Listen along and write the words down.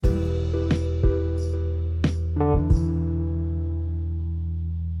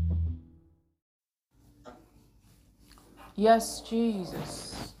Yes,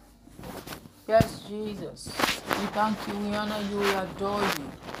 Jesus. Yes, Jesus. We thank you, we honor you, we adore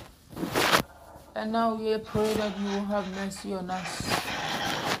you. And now we pray that you will have mercy on us.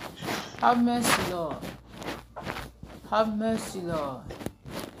 Have mercy, Lord. Have mercy, Lord.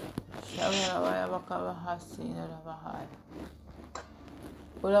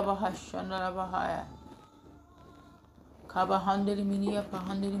 Kabahandeli minia,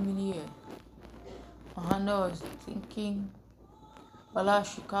 pahandeli minia. Mahanda was thinking,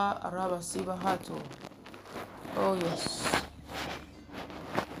 Balashika Araba Sibahato. Oh yes.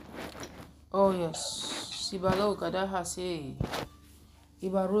 Oh yes. Sibalo Gadaha say.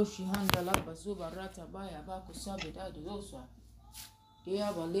 Ibaroshi Handala Bazuba Rata Baya Baku Sabida Dosa.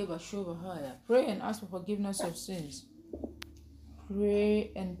 Baleba Shova Haya. Pray and ask for forgiveness of sins.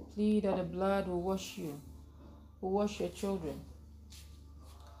 Pray and plead that the blood will wash you, will wash your children.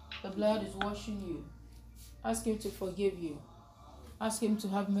 The blood is washing you. Ask him to forgive you. Ask him to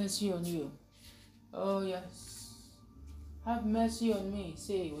have mercy on you. Oh yes. Have mercy on me.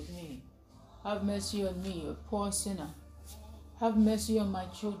 Say it with me. Have mercy on me, a poor sinner. Have mercy on my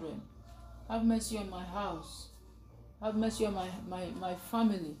children. Have mercy on my house. Have mercy on my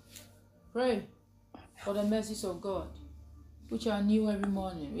family. Pray for the mercies of God, which are new every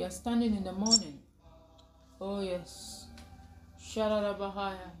morning. We are standing in the morning. Oh yes.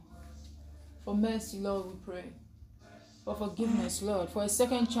 Shararabahaya. For mercy, Lord, we pray. For forgiveness, Lord. For a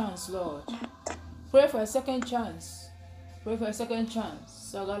second chance, Lord. Pray for a second chance. Pray for a second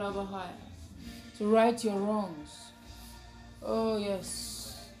chance. Sagarabahaya. To right your wrongs. Oh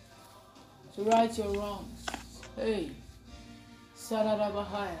yes. To right your wrongs. Hey.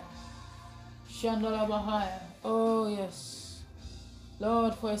 Sararabahaya. Shandarabahaya. Oh yes.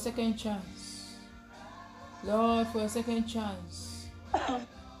 Lord, for a second chance. Lord, for a second chance.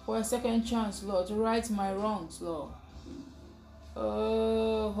 For a second chance, Lord, to right my wrongs, Lord.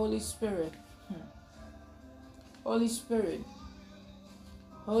 Oh, Holy Spirit. Holy Spirit.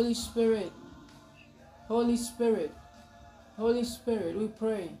 Holy Spirit. Holy Spirit. Holy Spirit, we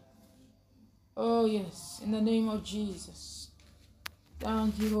pray. Oh yes, in the name of Jesus.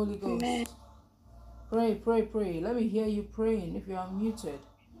 Thank you, Holy Ghost. Amen. Pray, pray, pray. Let me hear you praying if you are muted.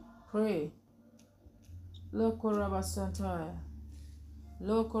 Pray. Loko Rabasantaya.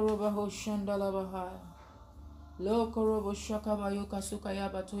 Loko Robaho Shandalabahaya. Loko Robo Shakabayoka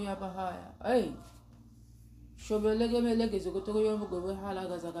Sukaya Batuya Bahaya. Hey. Shobelegeme Legizugotoyo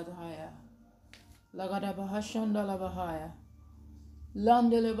Halagazagahaya. Lagada Bahashandala Bahaya.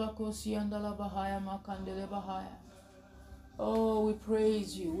 Landele Bakosi andala Bahaya Makandele Bahaya. Oh, we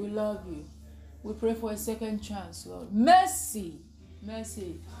praise you. We love you. We pray for a second chance, Lord. Mercy.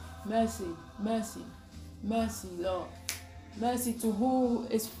 Mercy. Mercy. Mercy. Mercy, Lord. Mercy to who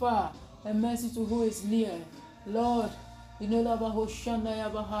is far and mercy to who is near. Lord, we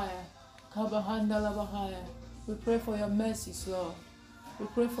pray for your mercies, Lord. We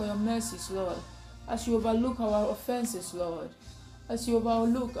pray for your mercies, Lord. As you overlook our offenses, Lord. As you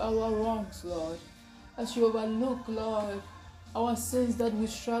overlook our wrongs, Lord. As you overlook, Lord, our sins that we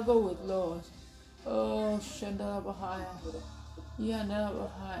struggle with, Lord. Oh, Shandala Bahaya. Yanala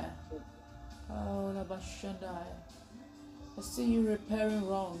Bahaya. Oh, Labashandaya. I see you repairing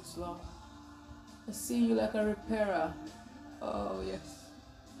wrongs, Lord. I see you like a repairer. Oh, yes.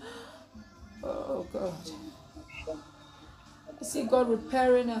 Oh, God. I see God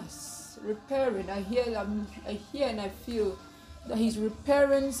repairing us. Repairing. I hear and I feel that He's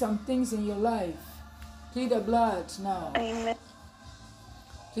repairing some things in your life. Plead the blood now. Amen.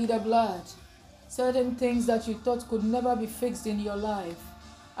 Plead the blood. Certain things that you thought could never be fixed in your life.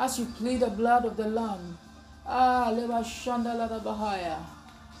 As you plead the blood of the Lamb. Leba Shandala Bahaya.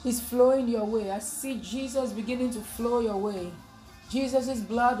 He's flowing your way. I see Jesus beginning to flow your way. Jesus'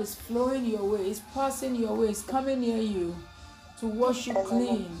 blood is flowing your way. It's passing your way. It's coming near you to wash you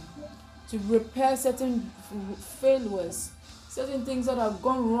clean. To repair certain failures. Certain things that have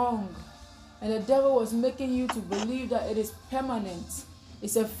gone wrong. And the devil was making you to believe that it is permanent.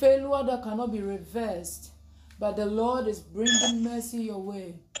 It's a failure that cannot be reversed. But the Lord is bringing mercy your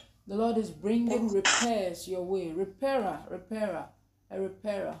way. The Lord is bringing repairs your way. Repairer, repairer, a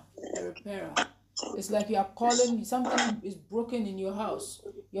repairer, a repairer. It's like you are calling, something is broken in your house.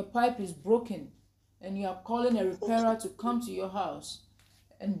 Your pipe is broken. And you are calling a repairer to come to your house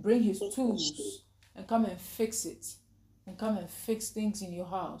and bring his tools and come and fix it. And come and fix things in your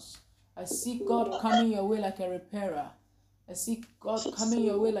house. I see God coming your way like a repairer. I see God coming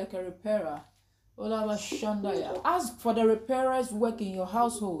your way like a repairer. Ask for the repairer's work in your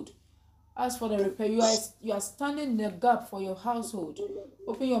household. Ask for the repair. You are standing in the gap for your household.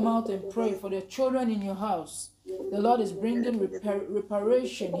 Open your mouth and pray for the children in your house. The Lord is bringing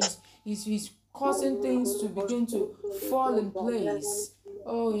reparation. He's causing things to begin to fall in place.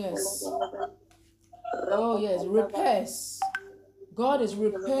 Oh yes. Oh yes. Repairs. God is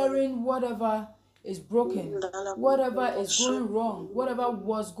repairing whatever is broken, whatever is going wrong, whatever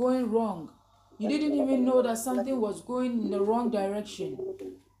was going wrong. You didn't even know that something was going in the wrong direction.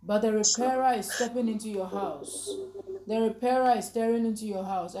 But the repairer is stepping into your house. The repairer is staring into your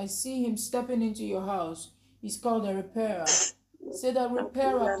house. I see him stepping into your house. He's called the repairer. Say that,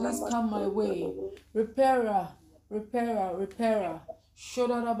 repairer, please come my way. Repairer, repairer, repairer.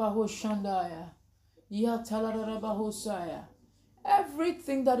 Shodarabaho Shandaya. Yatalarabahosaya.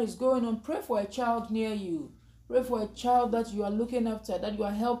 Everything that is going on, pray for a child near you. Pray for a child that you are looking after, that you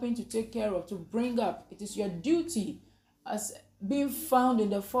are helping to take care of, to bring up. It is your duty as being found in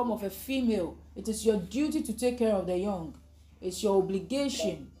the form of a female. It is your duty to take care of the young. It's your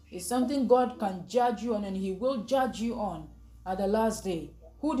obligation. It's something God can judge you on, and he will judge you on at the last day.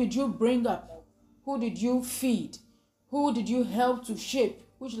 Who did you bring up? Who did you feed? Who did you help to shape?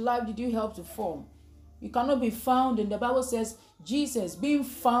 Which life did you help to form? You cannot be found in, the Bible says, Jesus being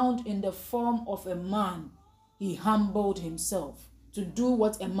found in the form of a man, he humbled himself to do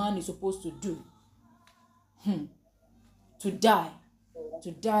what a man is supposed to do. To die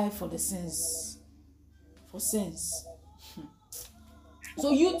for the sins, for sins.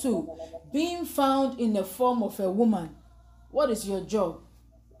 So you too, being found in the form of a woman, what is your job?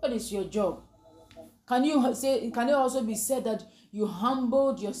 What is your job? Can it also be said that you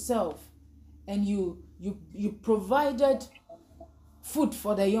humbled yourself and you provided food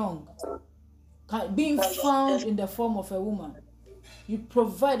for the young? Being found in the form of a woman, you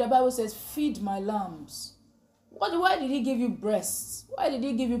provide. The Bible says, feed my lambs. Why did he give you breasts? Why did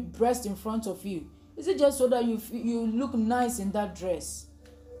he give you breasts in front of you? Is it just so that you look nice in that dress?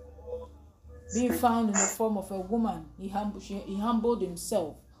 Being found in the form of a woman, he humbled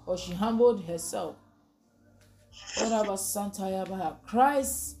himself, or she humbled herself.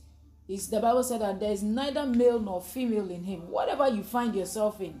 Christ is, the Bible said that there is neither male nor female in him. Whatever you find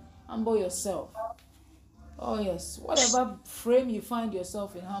yourself in, humble yourself. Oh yes, whatever frame you find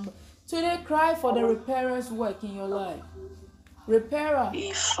yourself in, humble. Today, cry for the repairer's work in your life. Repairer.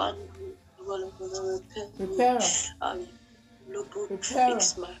 Repairer. Repairer.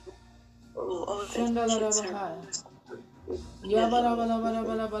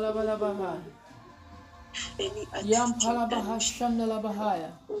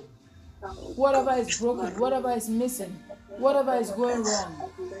 Whatever is broken, whatever is missing, whatever is going wrong,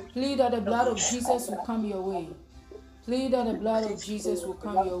 plead that the blood of Jesus will come your way. Plead that the blood of Jesus will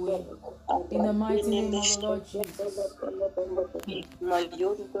come your way. In the mighty name of the Lord Jesus.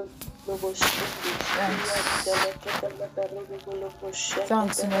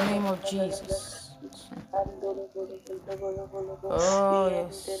 Thanks in the name of Jesus. Oh,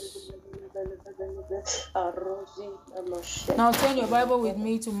 yes. Now turn your Bible with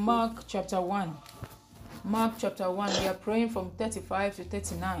me to Mark chapter 1. Mark chapter 1. We are praying from 35 to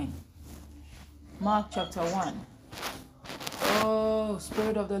 39. Mark chapter 1. Oh,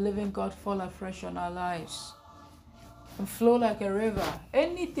 Spirit of the living God, fall afresh on our lives and flow like a river.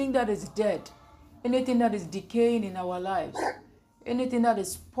 Anything that is dead, anything that is decaying in our lives, anything that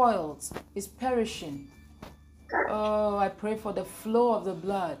is spoiled, is perishing. Oh, I pray for the flow of the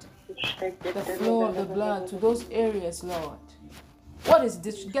blood to those areas, Lord. What is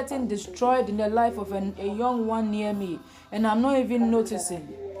getting destroyed in the life of a young one near me, and I'm not even noticing?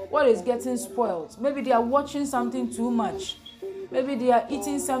 What is getting spoiled? Maybe they are watching something too much. Maybe they are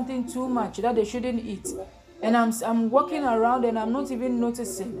eating something too much that they shouldn't eat. And I'm walking around and I'm not even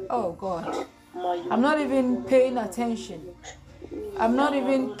noticing. Oh God. I'm not even paying attention. I'm not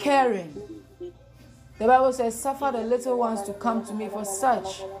even caring. The Bible says, suffer the little ones to come to me, for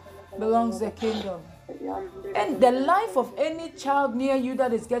such belongs the kingdom. And the life of any child near you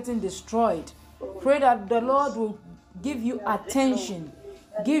that is getting destroyed, pray that the Lord will give you attention.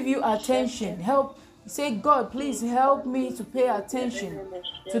 Give you attention. Help. Say, God, please help me to pay attention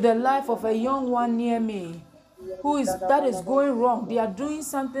to the life of a young one near me that is going wrong. They are doing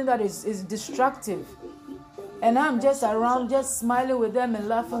something that is destructive. And I'm just around, just smiling with them and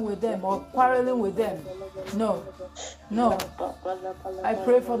laughing with them or quarreling with them. No. I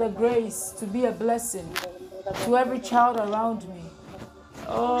pray for the grace to be a blessing to every child around me.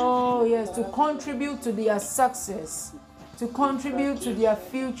 Oh, yes, to contribute to their success, to contribute to their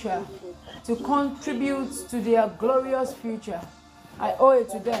future, to contribute to their glorious future. I owe it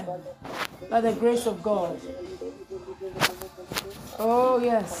to them by the grace of God. Oh,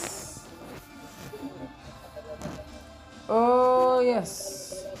 yes. Oh,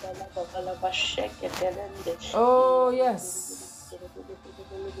 yes. Oh, yes.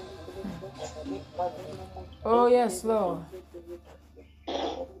 Oh, yes, Lord.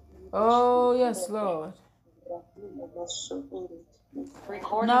 Oh, yes, Lord.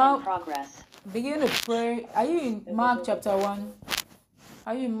 Recording Now, in progress. Begin to pray. Are you in Mark chapter 1?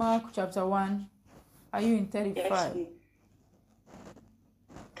 Are you in Mark chapter 1? Are you in 35? Yes,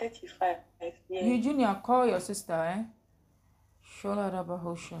 35. Yeah. You, Junior, call your sister, eh? Shola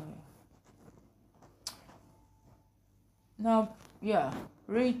Rabahoshaya. Now, yeah,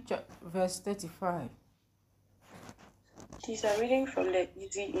 read verse 35. These are reading from the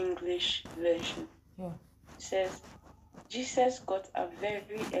Easy English version. Yeah. It says, Jesus got up very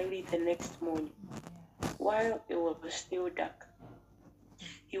early the next morning, while it was still dark.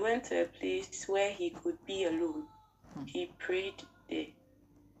 He went to a place where he could be alone. He prayed there.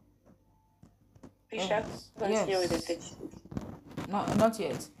 We shall continue with the 36. No, not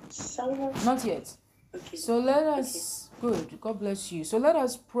yet. Someone? Not yet. Okay. So let us, good, God bless you. So let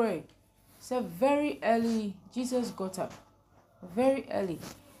us pray. So very early, Jesus got up. Very early.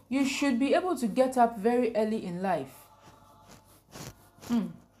 You should be able to get up very early in life.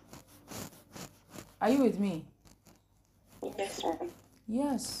 Are you with me? Yes, ma'am.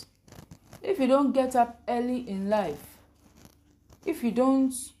 Yes. If you don't get up early in life, if you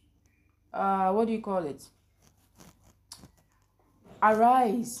don't, what do you call it?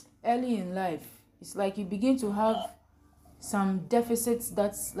 Arise early in life. It's like you begin to have some deficits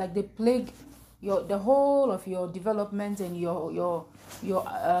that's like they plague the whole of your development and your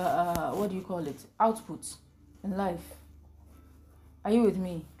what do you call it? Output in life. Are you with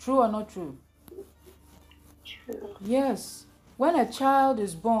me? True or not true? True. Yes. When a child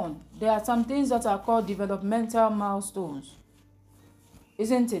is born, there are some things that are called developmental milestones.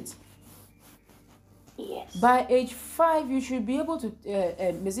 Isn't it? Yes. By age 5, you should be able to,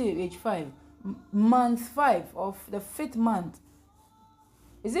 age 5? Month 5 of the 5th month.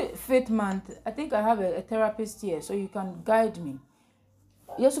 Is it 5th month? I think I have a therapist here, so you can guide me.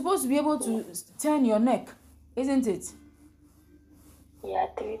 You're supposed to be able to turn your neck, isn't it? Yeah,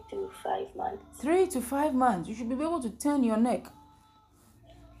 3 to 5 months. 3 to 5 months. You should be able to turn your neck.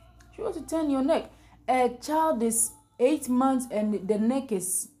 You should be able to turn your neck. A child is 8 months and the neck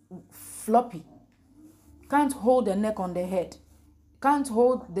is floppy. Can't hold the neck on the head. Can't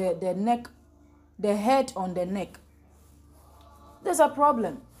hold the neck, the head on the neck. There's a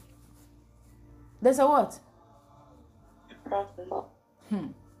problem. There's a what? Problem.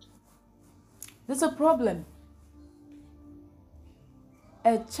 There's a problem.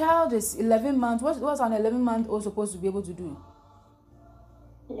 A child is 11 months. What's an 11-month-old supposed to be able to do?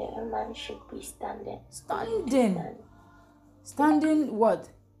 11 months should be standing. Standing what?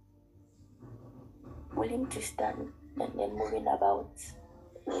 Willing to stand and then moving about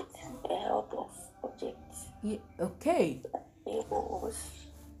with the help of objects. Yeah, okay. Tables.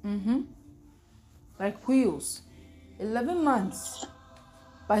 Like wheels. 11 months.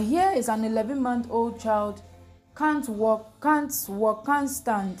 But here is an 11-month-old child. Can't walk, can't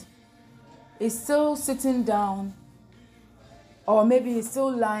stand. Is still sitting down. Or maybe he's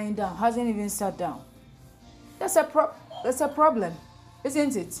still lying down. Hasn't even sat down. That's a problem.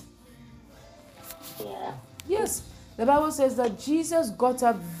 Isn't it? Yeah. Yes. The Bible says that Jesus got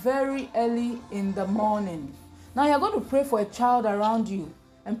up very early in the morning. Now you're going to pray for a child around you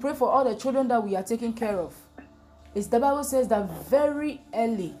and pray for all the children that we are taking care of. The Bible says that very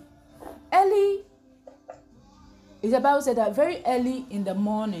early. The Bible said that very early in the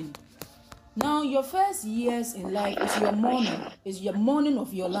morning. Now your first years in life is your morning. Is your morning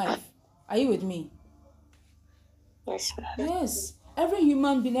of your life. Are you with me? Yes. Yes. Every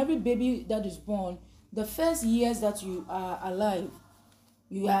human being, every baby that is born, the first years that you are alive,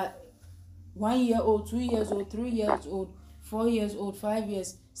 you are 1 year old, 2 years old, 3 years old, 4 years old, 5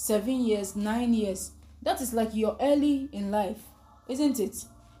 years, 7 years, 9 years. That is like you're early in life, isn't it?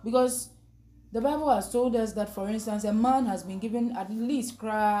 Because the Bible has told us that, for instance, a man has been given at least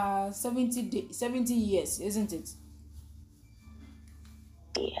 70 years, isn't it?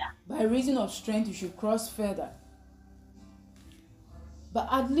 Yeah. By reason of strength, you should cross further. But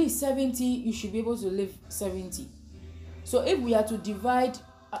at least 70, you should be able to live 70. So if we are to divide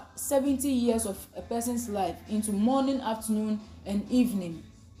 70 years of a person's life into morning, afternoon, and evening,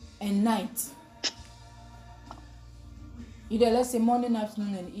 and night. Either let's say morning,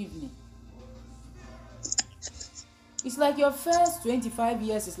 afternoon, and evening. It's like your first 25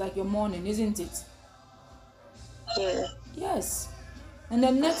 years is like your morning, isn't it? Yeah. Yes. And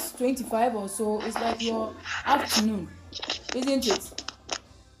the next 25 or so is like your afternoon, isn't it?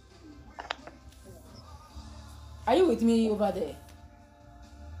 Are you with me over there?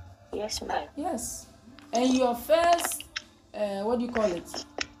 Yes, ma'am. Yes. And your first, what do you call it?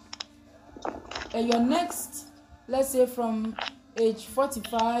 And your next, let's say from age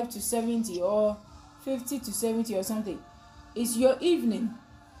 45 to 70 or 50 to 70 or something, is your evening.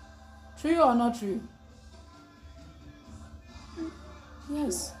 True or not true?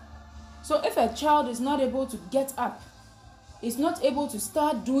 Yes. So if a child is not able to get up, is not able to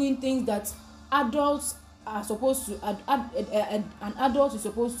start doing things that adults are supposed to, an adult is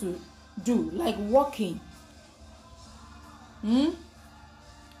supposed to do, like walking,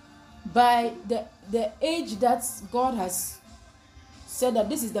 by the age that God has said that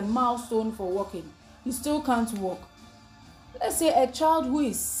this is the milestone for walking, you still can't walk. Let's say a child who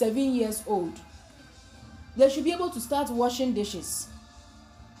is 7 years old, they should be able to start washing dishes.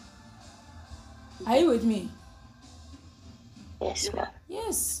 Are you with me? Yes, ma'am.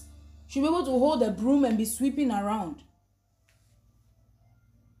 Yes. Should be able to hold a broom and be sweeping around.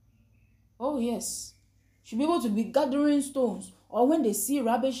 Oh yes. Should be able to be gathering stones, or when they see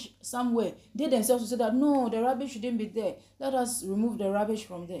rubbish somewhere, they themselves will say that no, the rubbish shouldn't be there. Let us remove the rubbish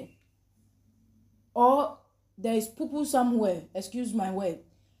from there. Or there is poo-poo somewhere, excuse my word.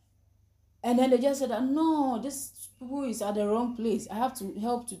 And then they just say that no, this poo-poo is at the wrong place. I have to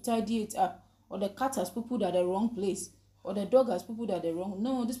help to tidy it up. Or the cat has poo-pooed at the wrong place. Or the dog has poo-pooed at the wrong.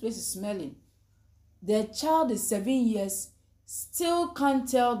 No, this place is smelling. The child is 7 years, still can't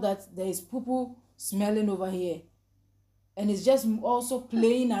tell that there is poo-poo smelling over here. And it's just also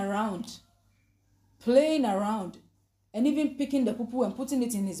playing around. Playing around. And even picking the poo-poo and putting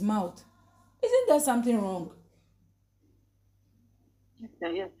it in his mouth. Isn't there something wrong?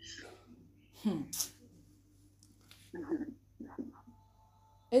 Yes.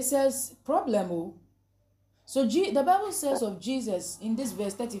 It says problem. So the Bible says of Jesus in this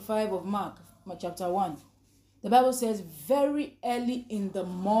verse 35 of Mark chapter 1. The Bible says very early in the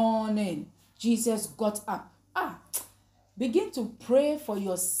morning, Jesus got up. Begin to pray for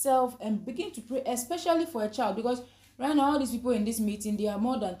yourself and begin to pray, especially for a child, because right now all these people in this meeting, they are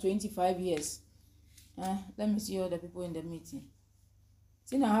more than 25 years. Let me see all the people in the meeting.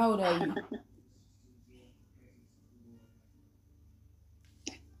 Tina, how old are you?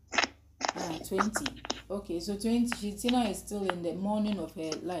 20. Okay, so 20. Tina is still in the morning of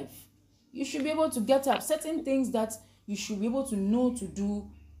her life. You should be able to get up. Certain things that you should be able to know to do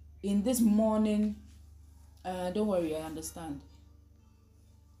in this morning. Don't worry, I understand.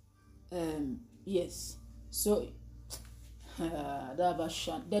 Yes. So,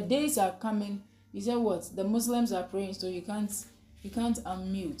 the days are coming. You said what? The Muslims are praying, so you can't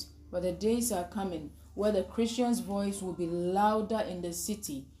unmute. But the days are coming where the Christian's voice will be louder in the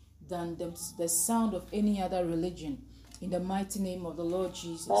city than the sound of any other religion. In the mighty name of the Lord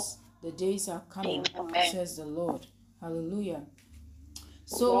Jesus, the days are coming, says the Lord. Hallelujah.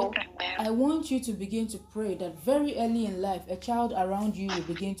 So I want you to begin to pray that very early in life, a child around you will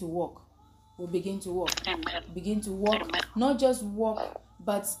begin to walk. Begin to walk. Not just walk,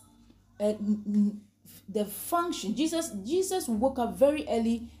 but the function. Jesus woke up very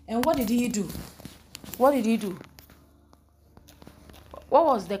early, and what did he do? What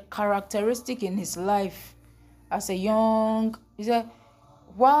was the characteristic in his life as a young? He said,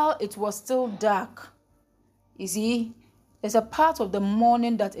 while it was still dark, you see, there's a part of the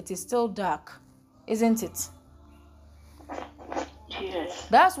morning that it is still dark, isn't it? Yes.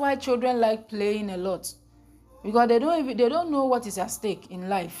 That's why children like playing a lot, because they don't know what is at stake in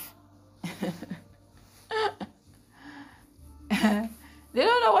life. They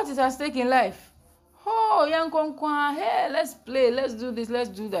don't know what is at stake in life. Oh, young konkwa, hey, let's play, let's do this, let's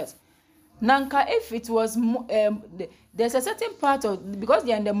do that. Nanka, if it was, there's a certain part of, because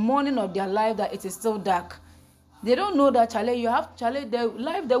they're in the morning of their life that it is still dark. They don't know that, the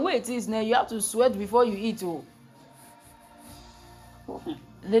life the way it is now, you have to sweat before you eat.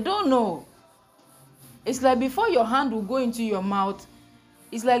 They don't know. It's like before your hand will go into your mouth,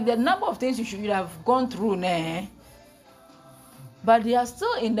 it's like the number of things you should have gone through now. But they are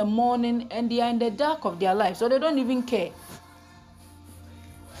still in the morning and they are in the dark of their life, so they don't even care.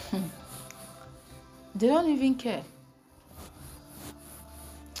 They don't even care.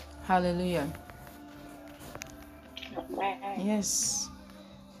 Hallelujah. Yes.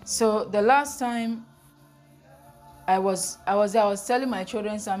 So the last time I was telling my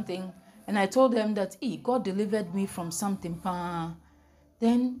children something, and I told them that God delivered me from something.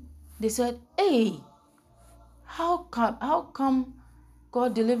 Then they said, hey, how come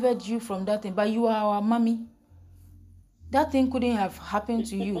God delivered you from that thing, but you are our mommy? That thing couldn't have happened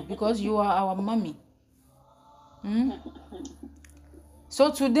to you because you are our mommy. So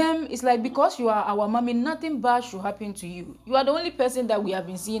to them, it's like, because you are our mommy, nothing bad should happen to you. You are the only person that we have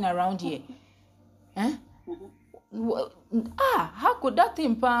been seeing around here. Eh? How could that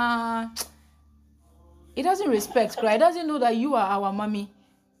thing, it doesn't respect Christ. It doesn't know that you are our mommy.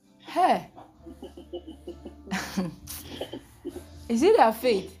 Hey. Is it their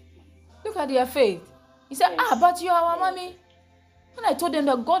faith? Look at their faith. He said, but you are our mommy. And I told them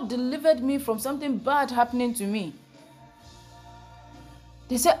that God delivered me from something bad happening to me.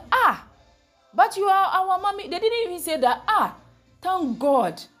 They said, but you are our mommy. They didn't even say that, thank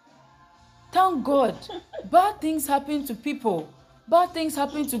God. Thank God. Bad things happen to people. Bad things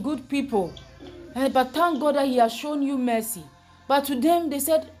happen to good people. But thank God that he has shown you mercy. But to them, they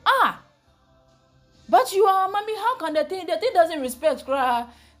said, but you are our mommy. How can the thing doesn't respect Christ?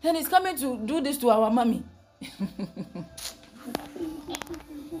 Then he's coming to do this to our mommy.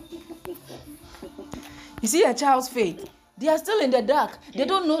 You see a child's faith. They are still in the dark. They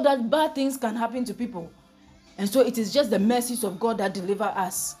don't know that bad things can happen to people. And so it is just the mercies of God that deliver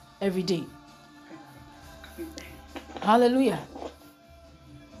us every day. Hallelujah.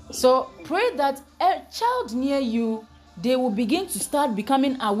 So pray that a child near you, they will begin to start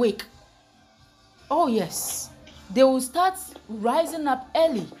becoming awake. Oh yes. They will start rising up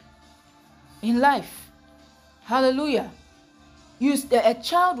early in life. Hallelujah. A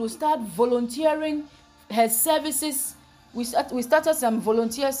child will start volunteering her services. We started some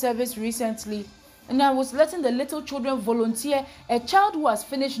volunteer service recently, and I was letting the little children volunteer. A child who has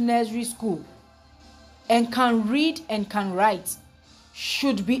finished nursery school and can read and can write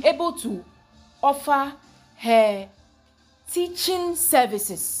should be able to offer her teaching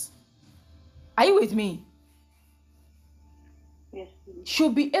services. Are you with me? Yes.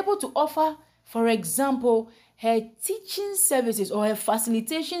 Should be able to offer, for example, her teaching services or her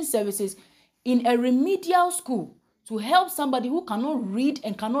facilitation services in a remedial school to help somebody who cannot read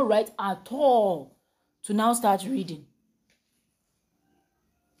and cannot write at all to now start reading.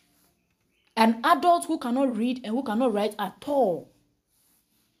 An adult who cannot read and who cannot write at all.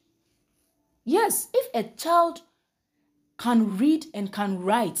 Yes, if a child can read and can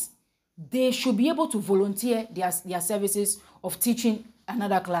write, they should be able to volunteer their services of teaching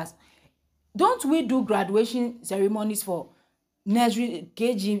another class. Don't we do graduation ceremonies for nursery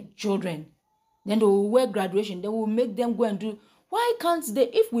KG children? Then they will wear graduation. They will make them go and do. Why can't they?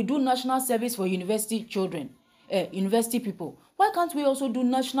 If we do national service for university children, university people, why can't we also do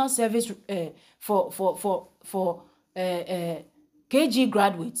national service for KG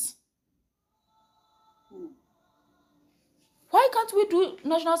graduates? Why can't we do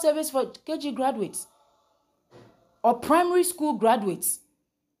national service for KG graduates or primary school graduates?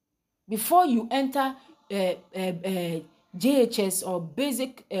 Before you enter JHS or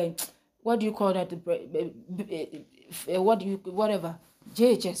basic, what do you call that? Whatever,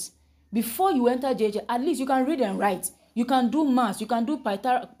 JHS. Before you enter JHS, at least you can read and write. You can do maths. You can do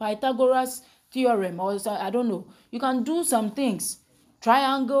Pythagoras theorem, or I don't know. You can do some things.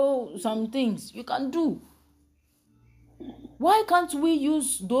 Triangle, some things. You can do. Why can't we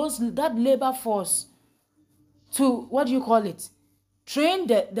use that labor force to, what do you call it? Train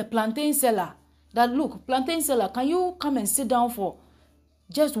the plantain seller. That, look, plantain seller, can you come and sit down for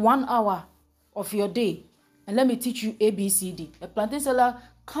just 1 hour of your day and let me teach you ABCD? A plantain seller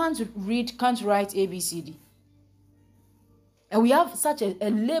can't read, can't write ABCD. And we have such a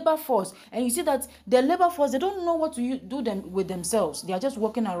labor force. And you see that the labor force, they don't know what to do them with themselves. They are just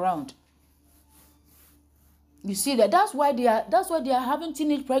walking around. You see that? That's why they are having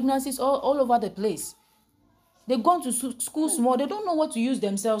teenage pregnancies all over the place. They've gone to school small. They don't know what to use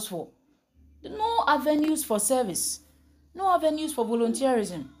themselves for. No avenues for service. No avenues for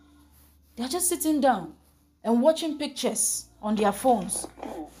volunteerism. They're just sitting down and watching pictures on their phones.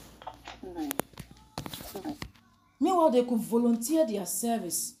 Meanwhile, they could volunteer their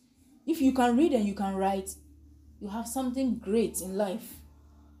service. If you can read and you can write, you have something great in life.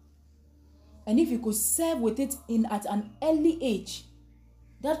 And if you could serve with it at an early age,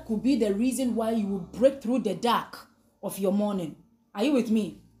 that could be the reason why you will break through the dark of your morning. Are you with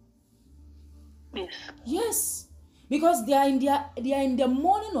me? Yes. Yes. Because they are in the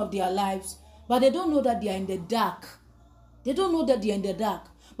morning of their lives, but they don't know that they are in the dark. They don't know that they are in the dark.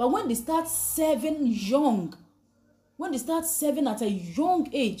 But when they start serving young, when they start serving at a young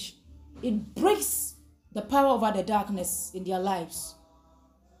age, it breaks the power over the darkness in their lives.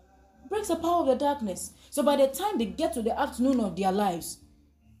 Breaks the power of the darkness. So by the time they get to the afternoon of their lives,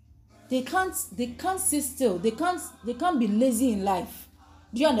 they can't sit still. They can't be lazy in life.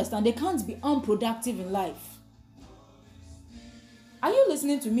 Do you understand? They can't be unproductive in life. Are you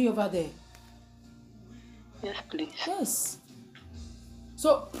listening to me over there? Yes, please. Yes.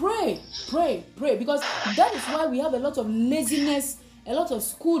 So pray, because that is why we have a lot of laziness, a lot of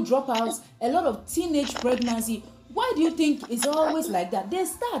school dropouts, a lot of teenage pregnancy. Why do you think it's always like that? They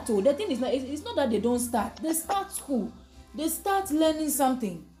start, the thing is not, it's not that they don't start. They start school. They start learning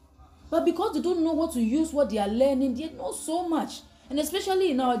something. But because they don't know what to use what they are learning, they know so much. And especially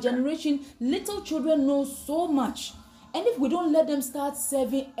in our generation, little children know so much. And if we don't let them start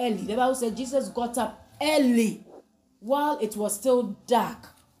serving early, the Bible said Jesus got up early while it was still dark.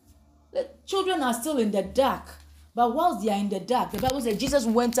 The children are still in the dark. But whilst they are in the dark, the Bible says Jesus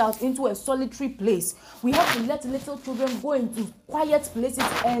went out into a solitary place. We have to let little children go into quiet places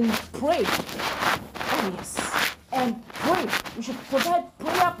and pray. Oh yes. And pray. We should provide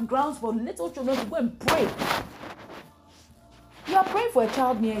prayer grounds for little children to go and pray. You are praying for a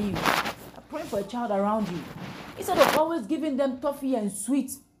child near you. You are praying for a child around you. Instead of always giving them toffee and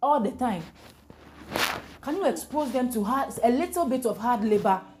sweets all the time, can you expose them to a little bit of hard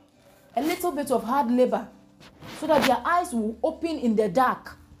labor? A little bit of hard labor. So that their eyes will open in the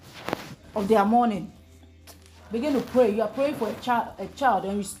dark of their morning. Begin to pray. You are praying for a child,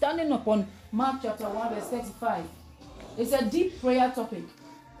 and you're standing upon Mark chapter 1 verse 35. It's a deep prayer topic.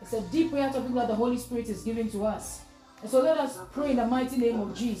 It's a deep prayer topic that the Holy Spirit is giving to us. And so let us pray in the mighty name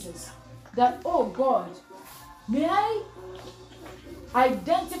of Jesus that, oh God, may I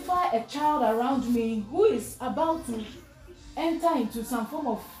identify a child around me who is about to enter into some form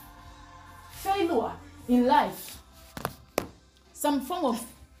of failure in life, some form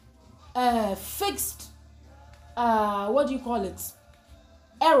of fixed, what do you call it?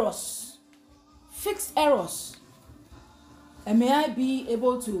 Errors, fixed errors. And may I be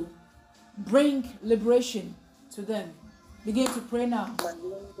able to bring liberation to them. Begin to pray now.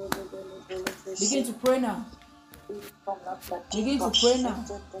 Begin to pray now. Begin to pray now.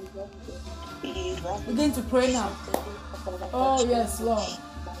 Begin to pray now. Oh yes, Lord.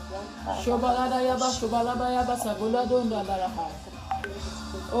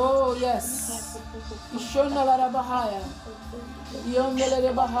 Oh yes.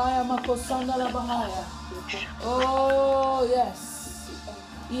 Oh yes.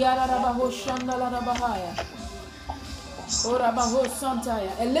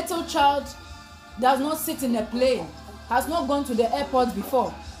 A little child does not sit in a plane, has not gone to the airport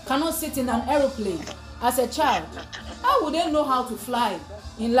before, cannot sit in an aeroplane as a child. How would they know how to fly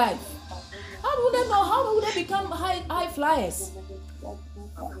in life? How would they know? How would they become high flyers?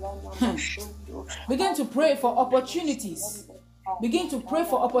 Begin to pray for opportunities. Begin to pray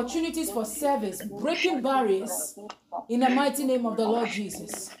for opportunities for service, breaking barriers in the mighty name of the Lord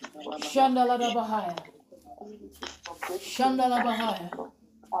Jesus. Shandala Bahaya. Shandala Bahaya.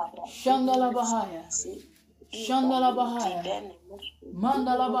 Shandala Bahaya. Shandala Bahaya.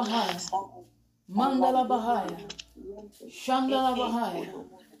 Mandala Bahaya. Mandala Bahaya. Shandala Bahaya.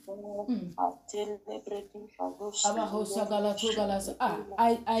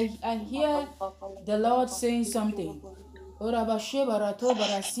 I hear the Lord saying something. You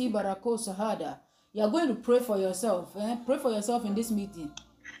are going to pray for yourself. Pray for yourself in this meeting.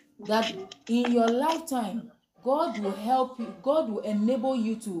 That in your lifetime, God will help you. God will enable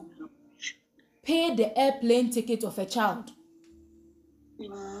you to pay the airplane ticket of a child.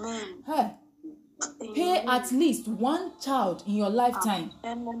 Hey, pay at least one child in your lifetime.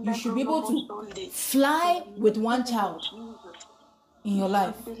 You should be able to fly with one child in your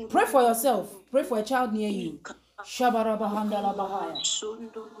life. Pray for yourself. Pray for a child near you.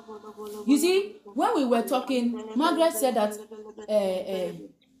 You see, when we were talking, Margaret said that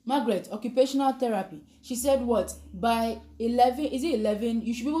Margaret, occupational therapy. She said what? By 11, is it 11?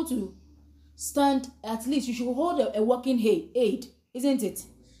 You should be able to stand, at least you should hold a walking aid, isn't it?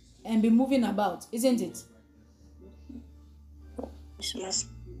 And be moving about, isn't it? Yes.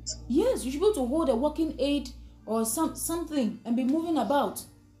 Yes, you should be able to hold a walking aid or something and be moving about.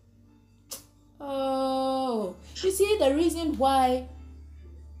 Oh, you see the reason why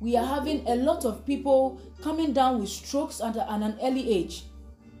we are having a lot of people coming down with strokes at an early age.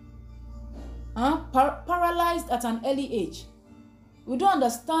 Paralyzed at an early age. We don't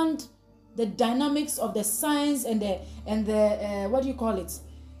understand the dynamics of the science and the what do you call it?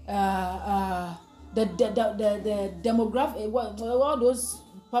 The demographic, what those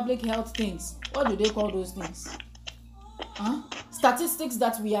public health things. What do they call those things? Statistics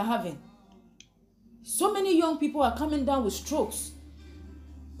that we are having. So many young people are coming down with strokes,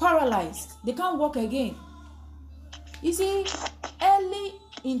 paralyzed. They can't walk again. You see, early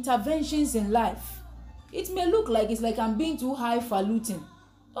interventions in life. It may look like it's like I'm being too highfalutin.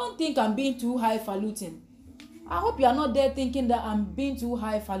 Don't think I'm being too highfalutin. I hope you are not there thinking that I'm being too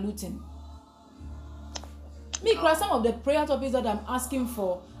highfalutin. Me, cry, some of the prayer topics that I'm asking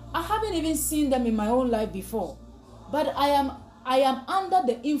for, I haven't even seen them in my own life before. But I am under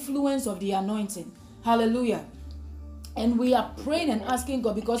the influence of the anointing. Hallelujah. And we are praying and asking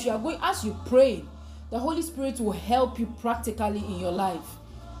God, because you are going, as you pray, the Holy Spirit will help you practically in your life.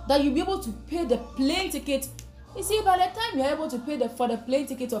 That you'll be able to pay the plane ticket. You see, by the time you're able to pay for the plane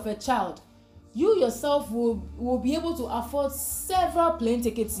ticket of a child, you yourself will be able to afford several plane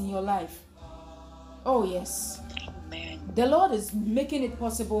tickets in your life. Oh yes. Amen. The Lord is making it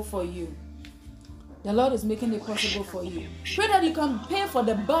possible for you. The Lord is making it possible for you. Pray that you can pay for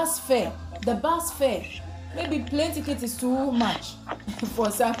the bus fare. The bus fare. Maybe plane ticket is too much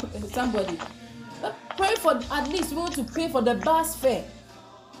for somebody. But pray for at least you want to pay for the bus fare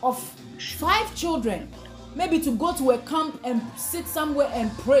of 5 children. Maybe to go to a camp and sit somewhere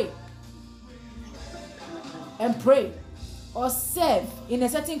and pray. And pray. Or serve in a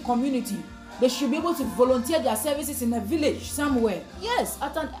certain community. They should be able to volunteer their services in a village somewhere. Yes,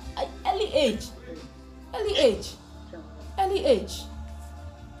 at an early age. Early age. Early age.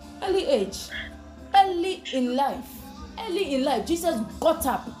 Early age. Early in life. Early in life. Jesus got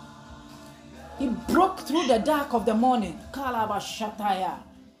up. He broke through the dark of the morning.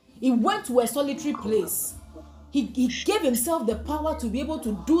 He went to a solitary place. He gave himself the power to be able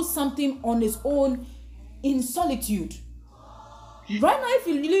to do something on his own in solitude. Right now, if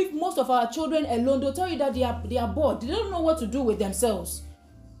you leave most of our children alone, they'll tell you that they are bored. They don't know what to do with themselves.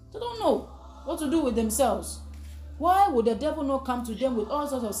 They don't know what to do with themselves. Why would the devil not come to them with all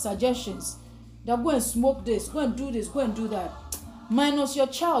sorts of suggestions? That go and smoke this, go and do this, go and do that. Minus your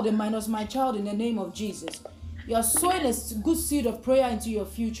child and minus my child in the name of Jesus. You are sowing a good seed of prayer into your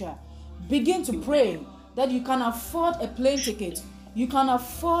future. Begin to pray that you can afford a plane ticket. You can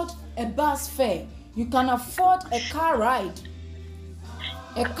afford a bus fare. You can afford a car ride.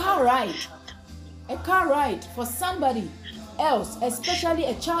 A car ride for somebody else, especially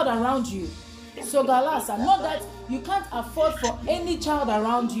a child around you. So Galasa, not that you can't afford for any child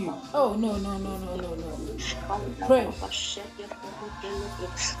around you. Oh no. Pray.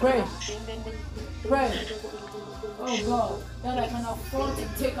 Oh God, that I can afford to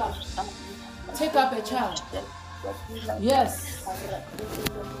take up a child. Yes.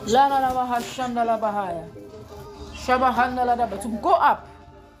 La la la bahashanda la bahaya. Shabahanda la daba. To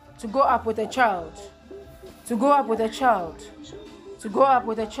go up with a child. To go up with a child. To go up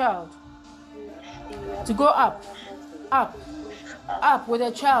with a child. To go up with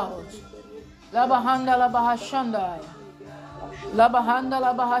a child. La bahanda la bahashanda. La bahanda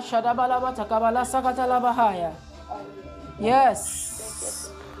la bahashada balaba takabala sakata la bahaya. Yes.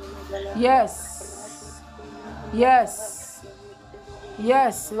 Yes. Yes.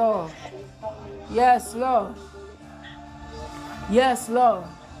 Yes, Lord. Yes, Lord. Yes, Lord.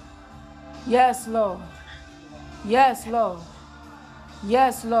 Yes, Lord. Yes, Lord.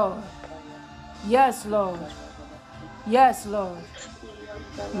 Yes, Lord. Yes, Lord. Yes, Lord.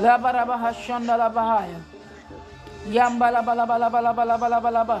 La baraba hashanda la bahaya. Yamba la bala bala bala bala bala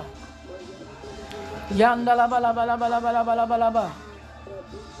bala ba. Yanda la bala bala bala bala bala bala ba.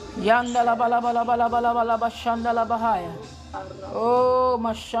 Yanda la bala bala bala bala bala ba shanda la bahaya. Oh,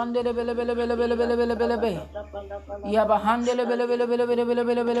 mashandele bele bele bele bele bele bele bele bele. Yabahandele bele bele bele bele bele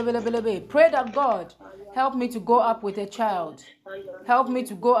bele bele bele bele bele. Pray that God help me to go up with a child. Help me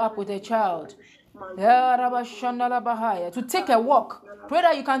to go up with a child. To take a walk. Pray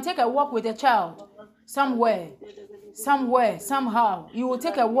that you can take a walk with a child. Somewhere, somehow. You will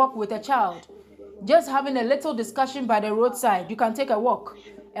take a walk with a child. Just having a little discussion by the roadside. You can take a walk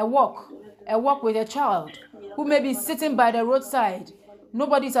with a child who may be sitting by the roadside.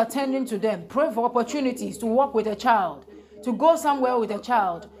 Nobody's attending to them. Pray for opportunities to walk with a child, to go somewhere with a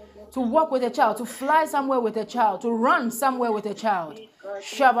child, to walk with a child, to fly somewhere with a child, to run somewhere with a child.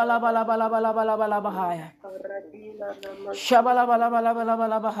 Shabalabalabalabalabalabalabalabahaya.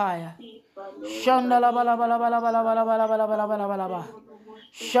 Shabalabalabalabalabalabahaya. Shandalabalabalabalabalabalabalabalabalabalaba.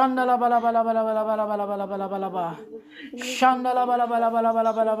 Shandalabalabalabalabalabalabalabalaba.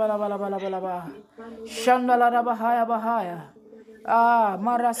 Shandalabalabalabalabalabalabalabalaba. Shandalarabahaya bahaya. Ah,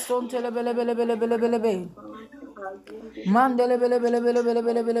 marason telebelebelebelebelebelebe.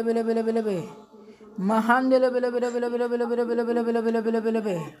 Mandelebelebelebelebelebelebelebelebe.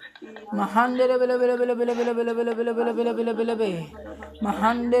 Mahandelebelebelebelebelebelebelebelebelebe. Mahandelebelebelebelebelebelebelebelebe.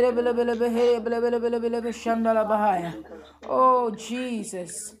 Mahandelebelebelebelebelebelebelebe. Shandalabahaya. Oh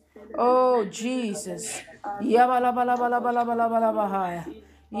Jesus. Oh Jesus. Yabalabalabalabalabalabahaya.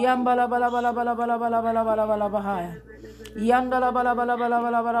 Yambalabalabalabalabalabalabalabahaya.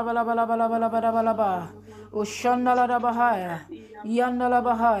 Yandalabalabalabalabalabalabalabalaba. Oshandala da Bahaya, Yandala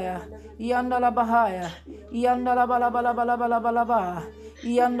Bahaya, Yandala Bahaya, Yandala Balabalabalabalaba,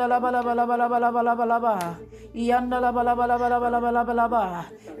 Yandala Balabalabalabalaba, Yandala Balabalabalabalaba,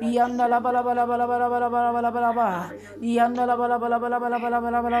 Yandala Balabalabalabalaba, Yandala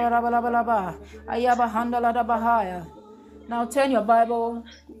Balabalabalabalaba, Ayaba Handala da Bahaya. Now turn your Bible.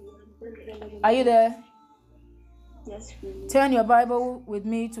 Are you there? Yes, please. Turn your Bible with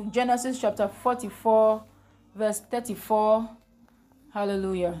me to Genesis chapter 44, verse 34.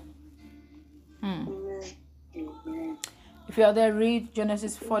 Hallelujah. Amen. If you are there, read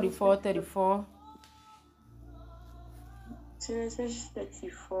Genesis 44, 34. Genesis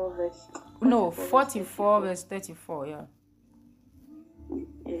 34, verse. No, 44, verse 34, yeah.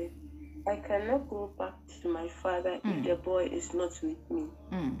 Yeah. I cannot go back to my father if the boy is not with me.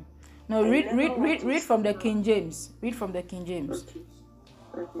 No, read from the King James. Read from the King James.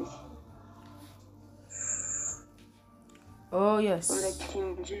 Okay. Oh, yes. From the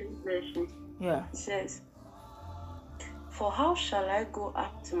King James version. Yeah. It says, "For how shall I go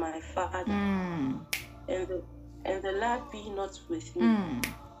up to my father, and the lad be not with me?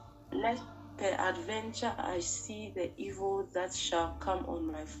 Lest peradventure I see the evil that shall come on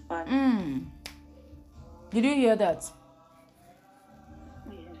my father." Did you hear that?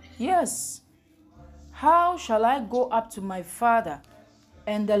 Yes. How shall I go up to my father,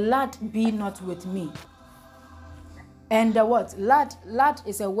 and the lad be not with me? And the what? Lad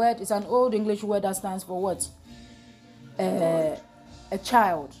is a word, it's an old English word that stands for what? A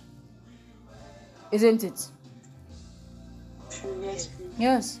child. Isn't it? Yes.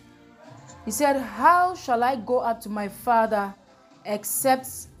 Yes. He said, how shall I go up to my father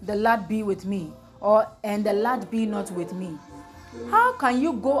except the lad be with me? And the lad be not with me? How can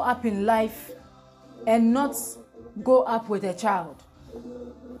you go up in life and not go up with a child?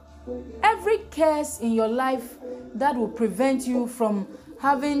 Every curse in your life that will prevent you from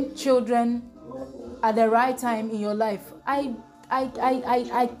having children at the right time in your life, I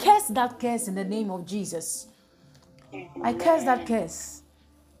curse that curse in the name of Jesus. I curse that curse.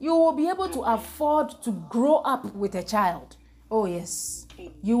 You will be able to afford to grow up with a child. Oh yes,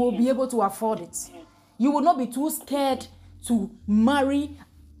 you will be able to afford it. You will not be too scared to marry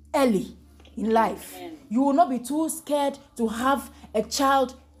early in life. You will not be too scared to have a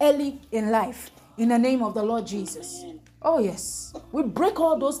child early in life. In the name of the Lord Jesus. Oh yes, we break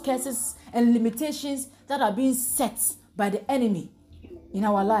all those curses and limitations that are being set by the enemy in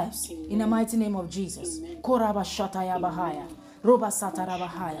our lives. In the mighty name of Jesus. Koraba Shataya Bahaya. Roba Satara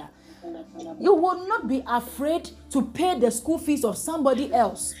Bahaya. You will not be afraid to pay the school fees of somebody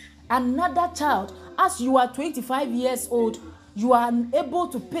else. Another child, as you are 25 years old, you are able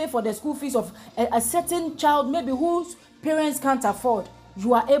to pay for the school fees of a certain child, maybe whose parents can't afford.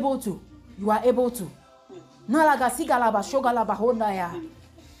 You are able to. You are able to.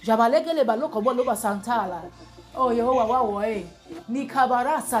 Oh, Yehovah,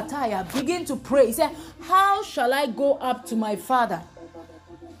 Nikabara Sataya. Begin to pray. He said, how shall I go up to my father?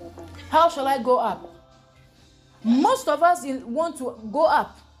 How shall I go up? Most of us want to go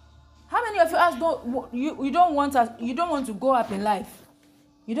up. How many of us don't want to go up in life?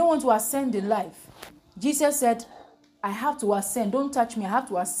 You don't want to ascend in life. Jesus said, I have to ascend. Don't touch me. I have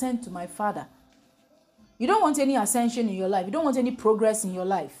to ascend to my Father. You don't want any ascension in your life. You don't want any progress in your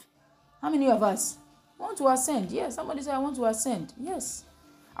life. How many of us want to ascend? Yes. Somebody said, I want to ascend. Yes.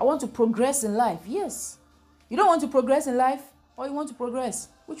 I want to progress in life. Yes. You don't want to progress in life, or you want to progress?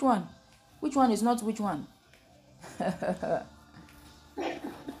 Which one? Which one is not which one?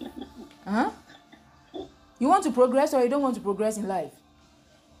 Huh? You want to progress, or you don't want to progress in life?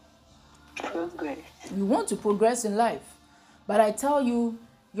 Progress. You want to progress in life. But I tell you,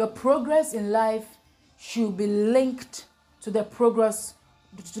 your progress in life should be linked to the progress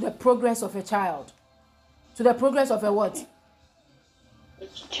of a child. To the progress of a what? A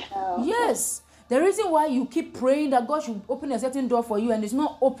child. Yes. The reason why you keep praying that God should open a certain door for you and it's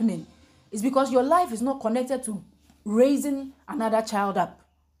not opening is because your life is not connected to raising another child up.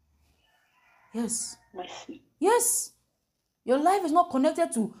 Yes. Mercy. Yes. Your life is not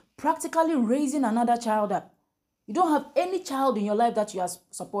connected to practically raising another child up. You don't have any child in your life that you are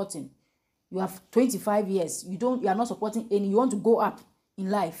supporting. You have 25 years. You are not supporting any. You want to go up in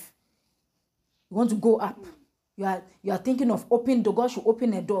life. You want to go up. You are thinking of opening the God should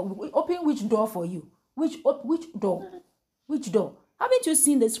open a door. Open which door for you? Which door? Which door? Haven't you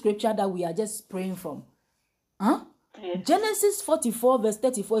seen the scripture that we are just praying from? Huh? Yes. Genesis 44 verse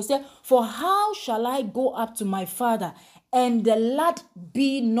 34, it said, for how shall I go up to my father, and the lad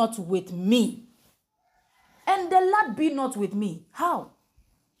be not with me? And the lad be not with me. How?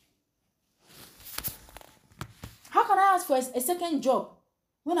 How can I ask for a second job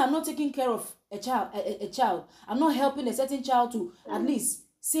when I'm not taking care of a child? I'm not helping a certain child to at least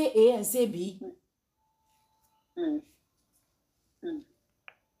say A and say B.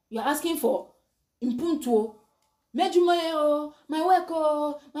 You're asking for impuntuo. My work,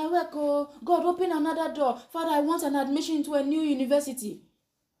 God, open another door. Father, I want an admission into a new university.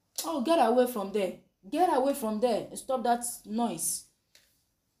 Oh, get away from there. Get away from there and stop that noise.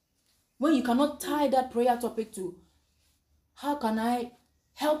 When you cannot tie that prayer topic to, how can I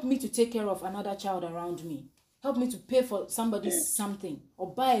help me to take care of another child around me? Help me to pay for somebody's something,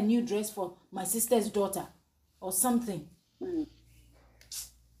 or buy a new dress for my sister's daughter or something.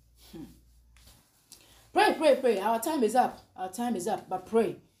 Pray. Our time is up. But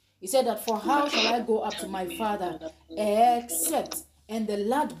pray. He said that, for how shall I go up to my father except and the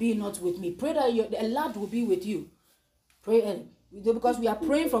lad be not with me? Pray that the lad will be with you. Pray, because we are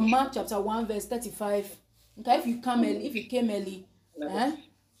praying from Mark chapter 1 verse 35. Okay, if you came early,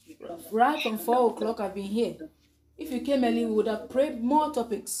 right from 4 o'clock I've been here. If you came early, we would have prayed more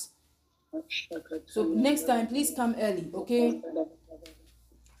topics. So next time, please come early, okay?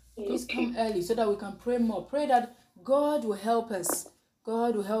 Please come early so that we can pray more. Pray that God will help us.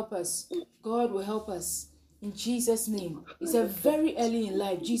 God will help us. God will help us. In Jesus' name. He said very early in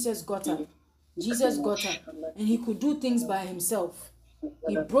life, Jesus got up. And he could do things by himself.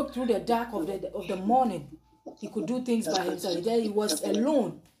 He broke through the dark of the morning. He could do things by himself. Then he was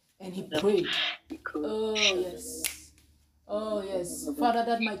alone and he prayed. Oh, yes. Oh, yes. Father,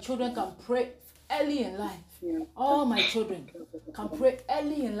 that my children can pray early in life. All my children can pray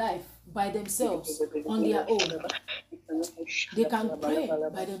early in life by themselves on their own. They can pray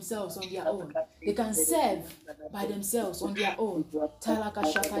by themselves on their own. They can serve by themselves on their own.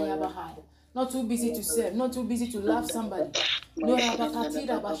 Not too busy to serve, not too busy to love somebody. No rabakati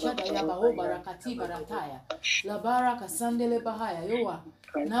rabashada yabaho barakati barataya. La baraka sandele bahaya yowa.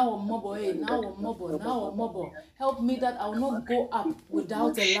 Now mobile. Help me that I will not go up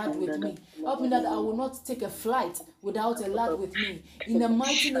without a lad with me. Help me that I will not take a flight without a lad with me. In the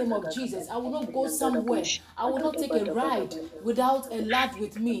mighty name of Jesus, I will not go somewhere. I will not take a ride without a lad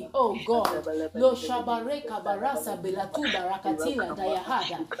with me. Oh God. Lo shabareka barasa belatu barakatila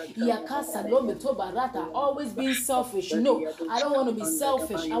dayahada. Iakasa lo meto barata. Always being selfish. No, I don't want to be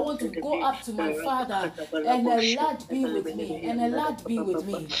selfish. I want to go up to my Father and a lad be with me. And a lad be with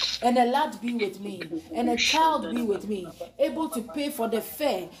me. And a lad be with me. And a child be with me. Able to pay for the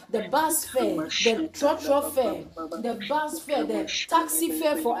fare, the bus fare, the trotro fare, the bus fare, the taxi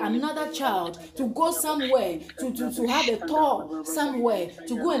fare for another child to go somewhere, to have a tour somewhere,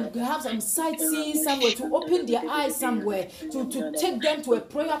 to go and have some sightseeing somewhere, to open their eyes somewhere, to take them to a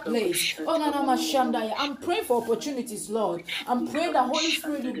prayer place. Oh, Nana Shandaya, I'm praying for opportunities, Lord. I'm praying that Holy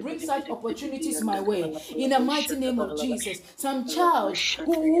Spirit will bring such opportunities my way. In the mighty name of Jesus. Some child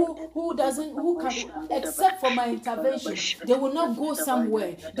who can, except for my intervention, they will not go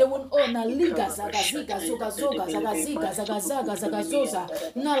somewhere. They will, oh, Naliga, Zagaziga, Zogazoga, Zagaziga, Zagazaga,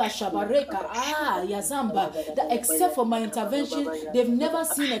 Zagazoza, Nala Shabareka, Yazamba. That except for my intervention, they've never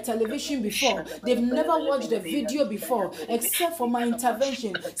seen a television before. They've never watched a video before. Except for my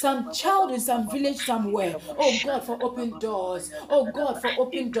intervention. Some child in some village somewhere. Oh God, for open doors. Oh God, for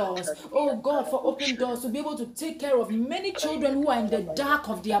open doors. Oh God, for open doors to be able to take care of many children who are in the dark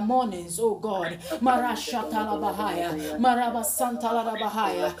of their mornings. Oh God. Marashatalabahaya.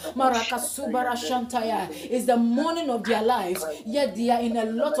 Marabasantalabahaya. Marakasubarashantaya. Is the morning of their lives. Yet they are in a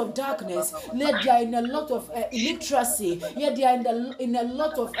lot of darkness. Yet they are in a lot of illiteracy. Yet they are in a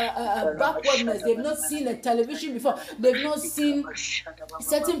lot of backwardness. They've not seen a television before. They've not seen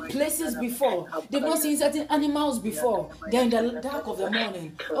certain places before. They've not seen certain animals before. They're in the dark of the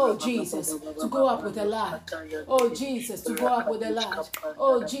morning. Oh Jesus, to go up with a lad. Oh Jesus, to go up with a lad.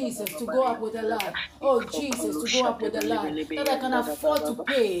 Oh Jesus, to go up with a lad. Oh Jesus, to go up with a lad. That I can afford to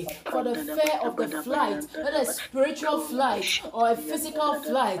pay for the fare of the flight, whether a spiritual flight or a physical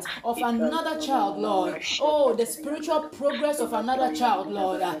flight of another child, Lord. Oh, the spiritual progress of another child,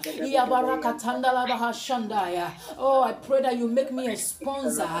 Lord. Oh, I pray that you make me a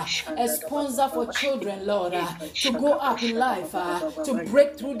sponsor for children, Lord, to go up in life, to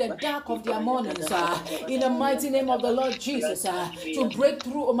break through the dark of their mornings, in the mighty name of the Lord Jesus, to break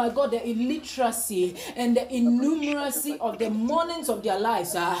through, oh my God, the illiteracy and the innumeracy of the mornings of their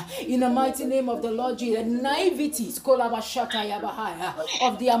lives, in in the mighty name of the Lord Jesus. Naivities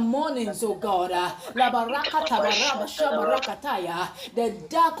of their mornings, oh God. The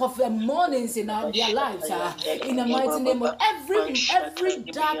dark of the mornings in their lives, in the mighty name of every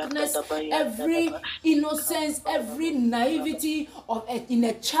darkness, every innocence, every naivety of in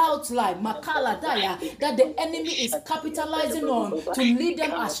a child's life, makala daya, that the enemy is capitalizing on to lead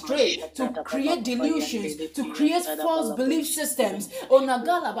them astray, to create delusions, to create false belief systems.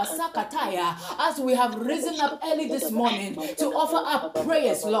 Onagala basakataya, as we have risen up early this morning to offer up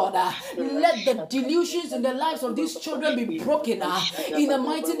prayers, Lord, let the delusions in the lives of these children be broken in the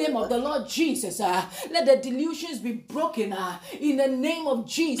mighty name of the Lord Jesus. Let the delusions be broken in the name of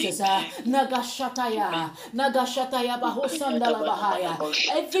Jesus. Nagashataya bahosandala bahaya.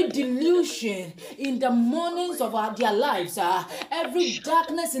 Every delusion in the mornings of their lives, every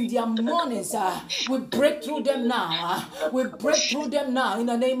darkness in their mornings, we break through them now. We break through them now in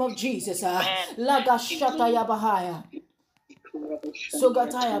the name of Jesus. Lagashataya bahaya.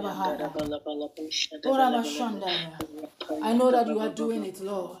 Sogataya bahaya. Orabashandaya. I know that you are doing it,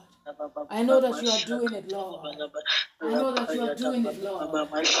 Lord. I know that you are doing it, Lord. I know that you are doing it, Lord.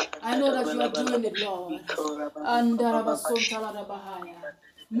 I know that you are doing it, Lord. And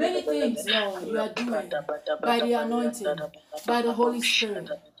many things, Lord, you are doing by the anointing, by the Holy Spirit.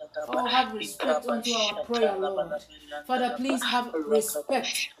 Oh, have respect unto our prayer, Lord. Father, please have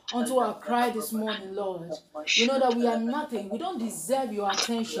respect unto our cry this morning, Lord. We know that we are nothing. We don't deserve your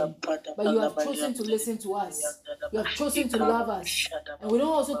attention, but you have chosen to listen to us. You have chosen to love us, and we don't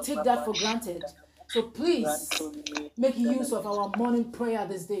also take that for granted. So please make use of our morning prayer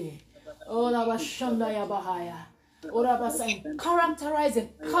this day. Oh, characterize and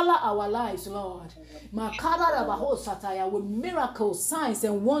color our lives, Lord. With miracles, signs,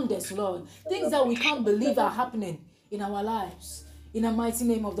 and wonders, Lord. Things that we can't believe are happening in our lives. In the mighty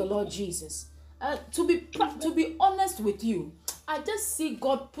name of the Lord Jesus. To be honest with you, I just see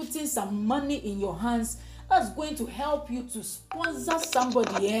God putting some money in your hands that's going to help you to sponsor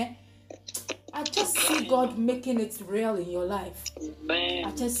somebody. I just see God making it real in your life.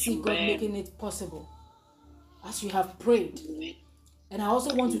 I just see God making it possible as you have prayed. And I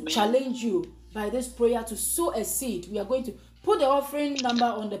also want to challenge you by this prayer to sow a seed. We are going to put the offering number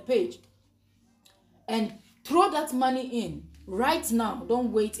on the page and throw that money in right now.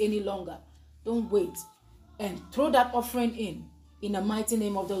 Don't wait any longer. Don't wait. And throw that offering in the mighty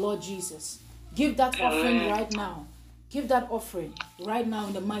name of the Lord Jesus. Give that offering right now. Give that offering right now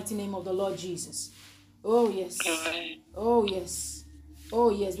in the mighty name of the Lord Jesus. Oh, yes. Oh, yes. Oh,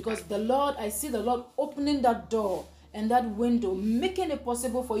 yes. Because the Lord, I see the Lord opening that door and that window, making it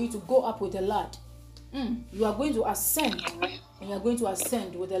possible for you to go up with a lad. You are going to ascend, and you are going to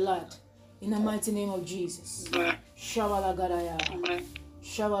ascend with a lad in the mighty name of Jesus. Shawalagadaya.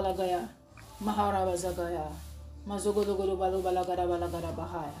 Shawalagaya. Maharabazagaya.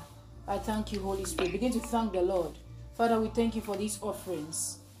 Mazogodogodobalobalagadabalagadabahaya. I thank you, Holy Spirit. Begin to thank the Lord. Father, we thank you for these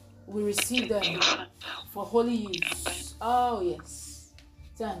offerings. We receive them for holy use. Oh, yes.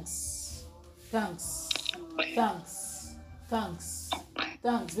 Thanks. Thanks. Thanks. Thanks.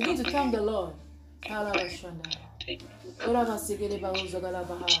 Thanks. Begin to thank the Lord. Oh,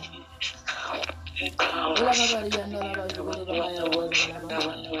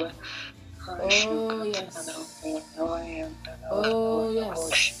 yes. Oh,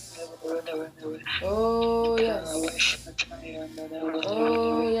 yes. Oh, yes.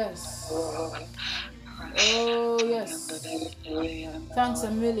 Oh, yes. Oh, yes. Thanks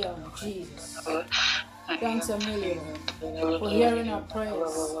a million, Jesus. Thanks a million for hearing our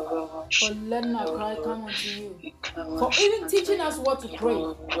prayers, for letting our cry come unto you, for even teaching us what to pray,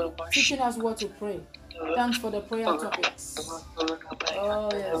 teaching us what to pray. Thanks for the prayer topics. Oh,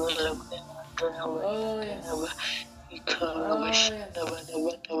 yes. Oh, yes. Oh, yes.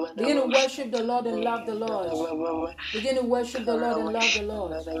 Begin to worship the Lord and love the Lord. Begin to worship the Lord and love the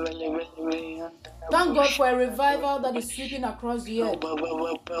Lord. Thank God for a revival that is sweeping across the earth.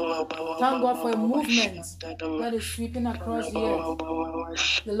 Thank God for a movement that is sweeping across the earth.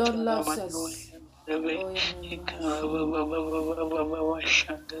 The Lord loves us. Oh,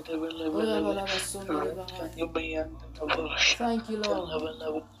 thank you,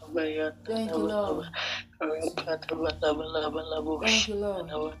 Lord. Thank you, Lord. Thank you, Lord.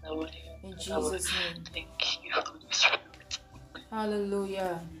 In Jesus' name.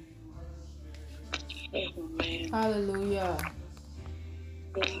 Hallelujah. Hallelujah.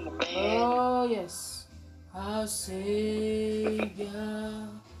 Oh, yes. Our Savior,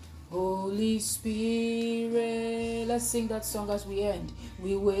 Holy Spirit. Let's sing that song as we end.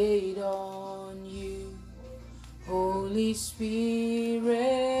 We wait on you, Holy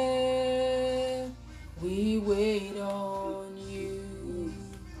Spirit.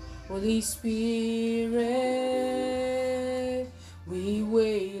 Holy Spirit, we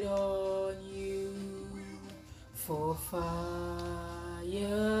wait on you for fire.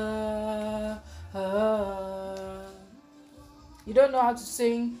 You don't know how to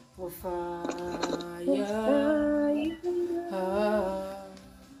sing for fire.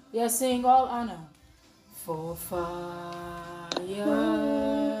 Yeah, sing all Anna. For fire.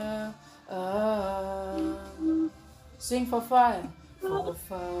 Sing for fire. For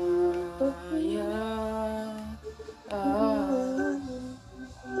fire.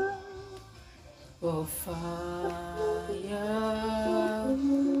 For fire. For fire.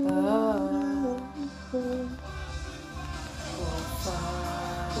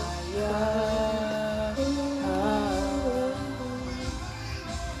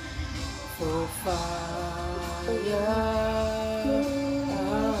 For fire.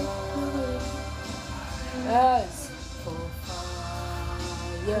 Yes. For fire.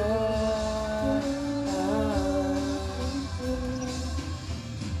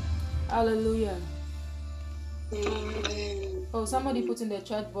 Hallelujah. Oh, somebody put in the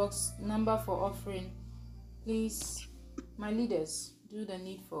chat box number for offering. Please, my leaders, do the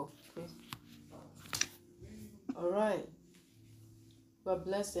needful. Okay. All right. We are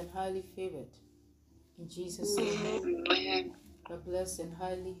blessed and highly favored. In Jesus' name. We are blessed and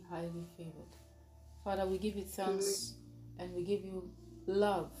highly, highly favored. Father, we give you thanks and we give you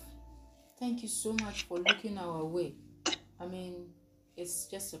love. Thank you so much for looking our way. I mean, it's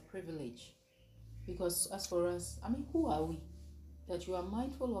just a privilege. Because as for us, I mean, who are we? That you are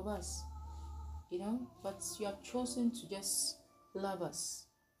mindful of us, you know, but you have chosen to just love us.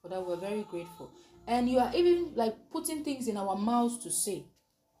 For that, we're very grateful. And you are even like putting things in our mouths to say.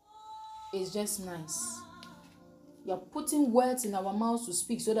 It's just nice. You are putting words in our mouths to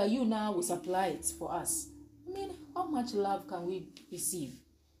speak so that you now will supply it for us. I mean, how much love can we receive?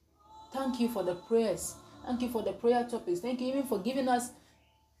 Thank you for the prayers. Thank you for the prayer topics. Thank you even for giving us,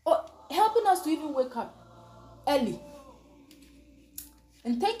 or helping us to even wake up early.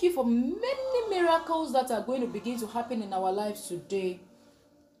 And thank you for many miracles that are going to begin to happen in our lives today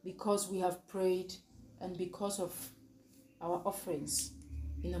because we have prayed and because of our offerings.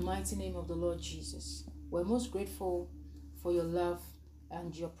 In the mighty name of the Lord Jesus, we're most grateful for your love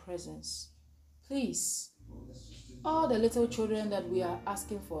and your presence. Please, all the little children that we are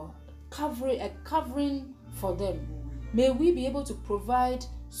asking for, a covering for them. May we be able to provide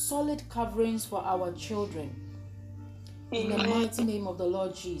solid coverings for our children. In the mighty name of the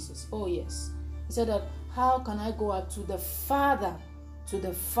Lord Jesus. Oh yes. He said that, how can I go up to the Father, to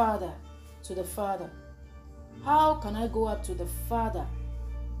the Father, to the Father? How can I go up to the Father?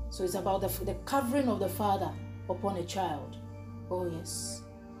 So it's about the covering of the Father upon a child. Oh yes.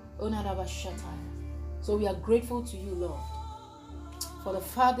 So we are grateful to you, Lord, for the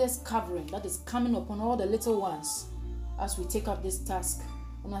Father's covering that is coming upon all the little ones as we take up this task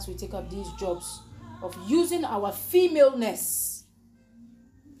and as we take up these jobs of using our femaleness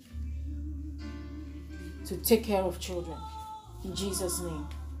to take care of children. In Jesus' name.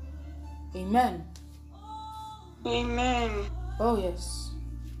 Amen. Amen. Oh yes.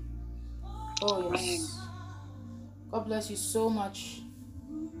 Oh yes. God bless you so much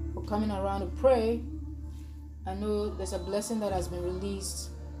for coming around to pray. I know there's a blessing that has been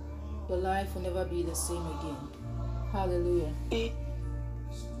released. Your life will never be the same again. Hallelujah.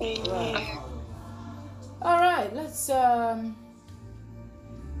 Amen. All right, let's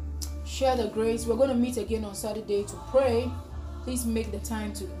share the grace. We're going to meet again on Saturday to pray. Please make the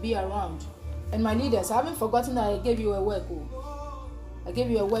time to be around. And my leaders, I haven't forgotten that I gave you a work. I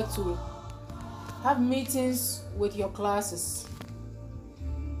gave you a work to have meetings with your classes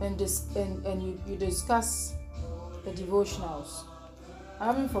and you discuss the devotionals. I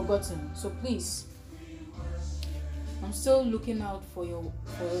haven't forgotten, so please, I'm still looking out for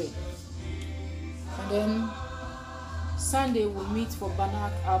it. And then Sunday we'll meet for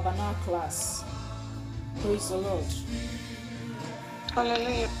our Banner class. Praise the Lord.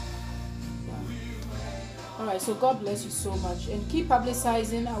 Hallelujah. All right, so God bless you so much, and keep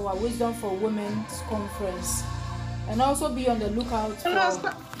publicizing our Wisdom for Women's conference, and also be on the lookout for.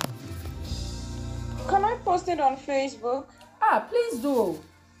 Can I post it on Facebook? Please do.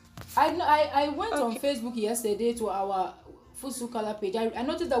 I went on Facebook yesterday to our Fusu Color page. I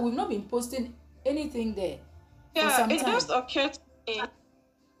noticed that we've not been posting anything there for some time. It just occurred to me.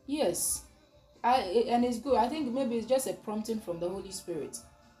 Yes, and it's good. I think maybe it's just a prompting from the Holy Spirit,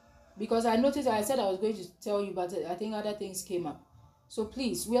 because I noticed I said I was going to tell you, but I think other things came up. So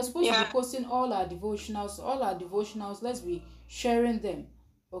please, we are supposed to be posting all our devotionals. Let's be sharing them.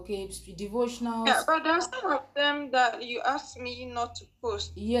 Okay, devotionals. Yeah, but there are some of them that you asked me not to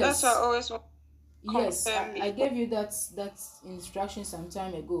post. Yes. That's why I always want to Yes, confirm I it. gave you that instruction some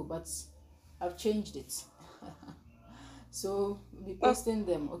time ago, but I've changed it. So we'll be posting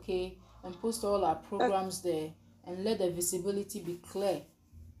them, okay? And post all our programs there, and let the visibility be clear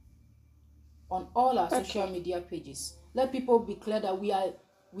on all our social media pages. Let people be clear that we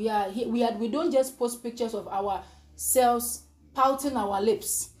don't just post pictures of ourselves pouting our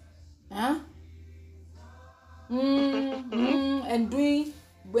lips, huh? And doing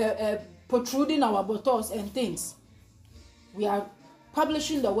protruding our buttocks and things. We are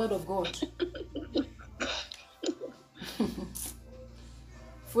publishing the word of God.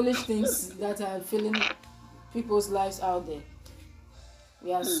 Foolish things that are filling people's lives out there.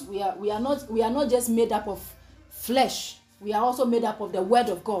 We are not just made up of flesh. We are also made up of the word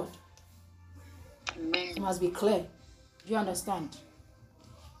of God. It must be clear. Do you understand?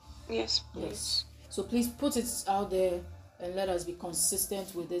 Yes, please. Yes. So please put it out there and let us be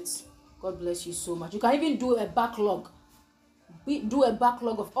consistent with it. God bless you so much. You can even do a backlog. Do a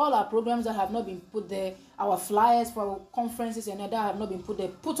backlog of all our programs that have not been put there, our flyers for our conferences and that have not been put there.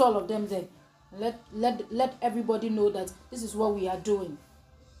 Put all of them there. Let everybody know that this is what we are doing,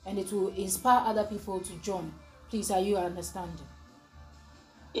 and it will inspire other people to join. Please, are you understanding?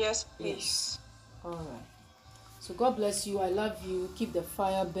 Yes, please. Yes. All right. So God bless you. I love you. Keep the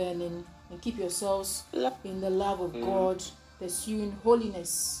fire burning and keep yourselves in the love of God, pursuing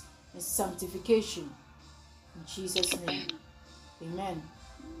holiness and sanctification. In Jesus' name. Amen.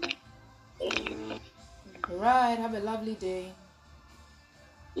 All right. Have a lovely day.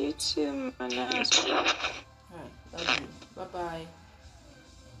 You too, Mana. All right. Love you. Bye-bye.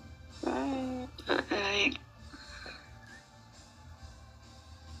 Bye. Bye.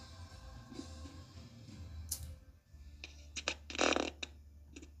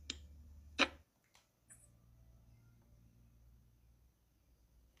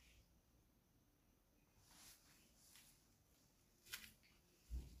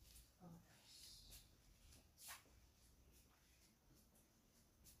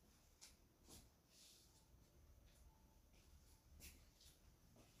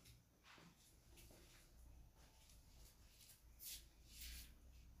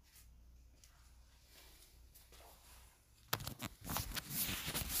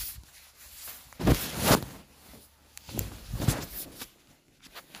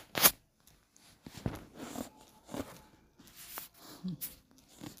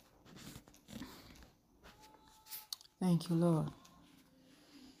 Thank you, Lord.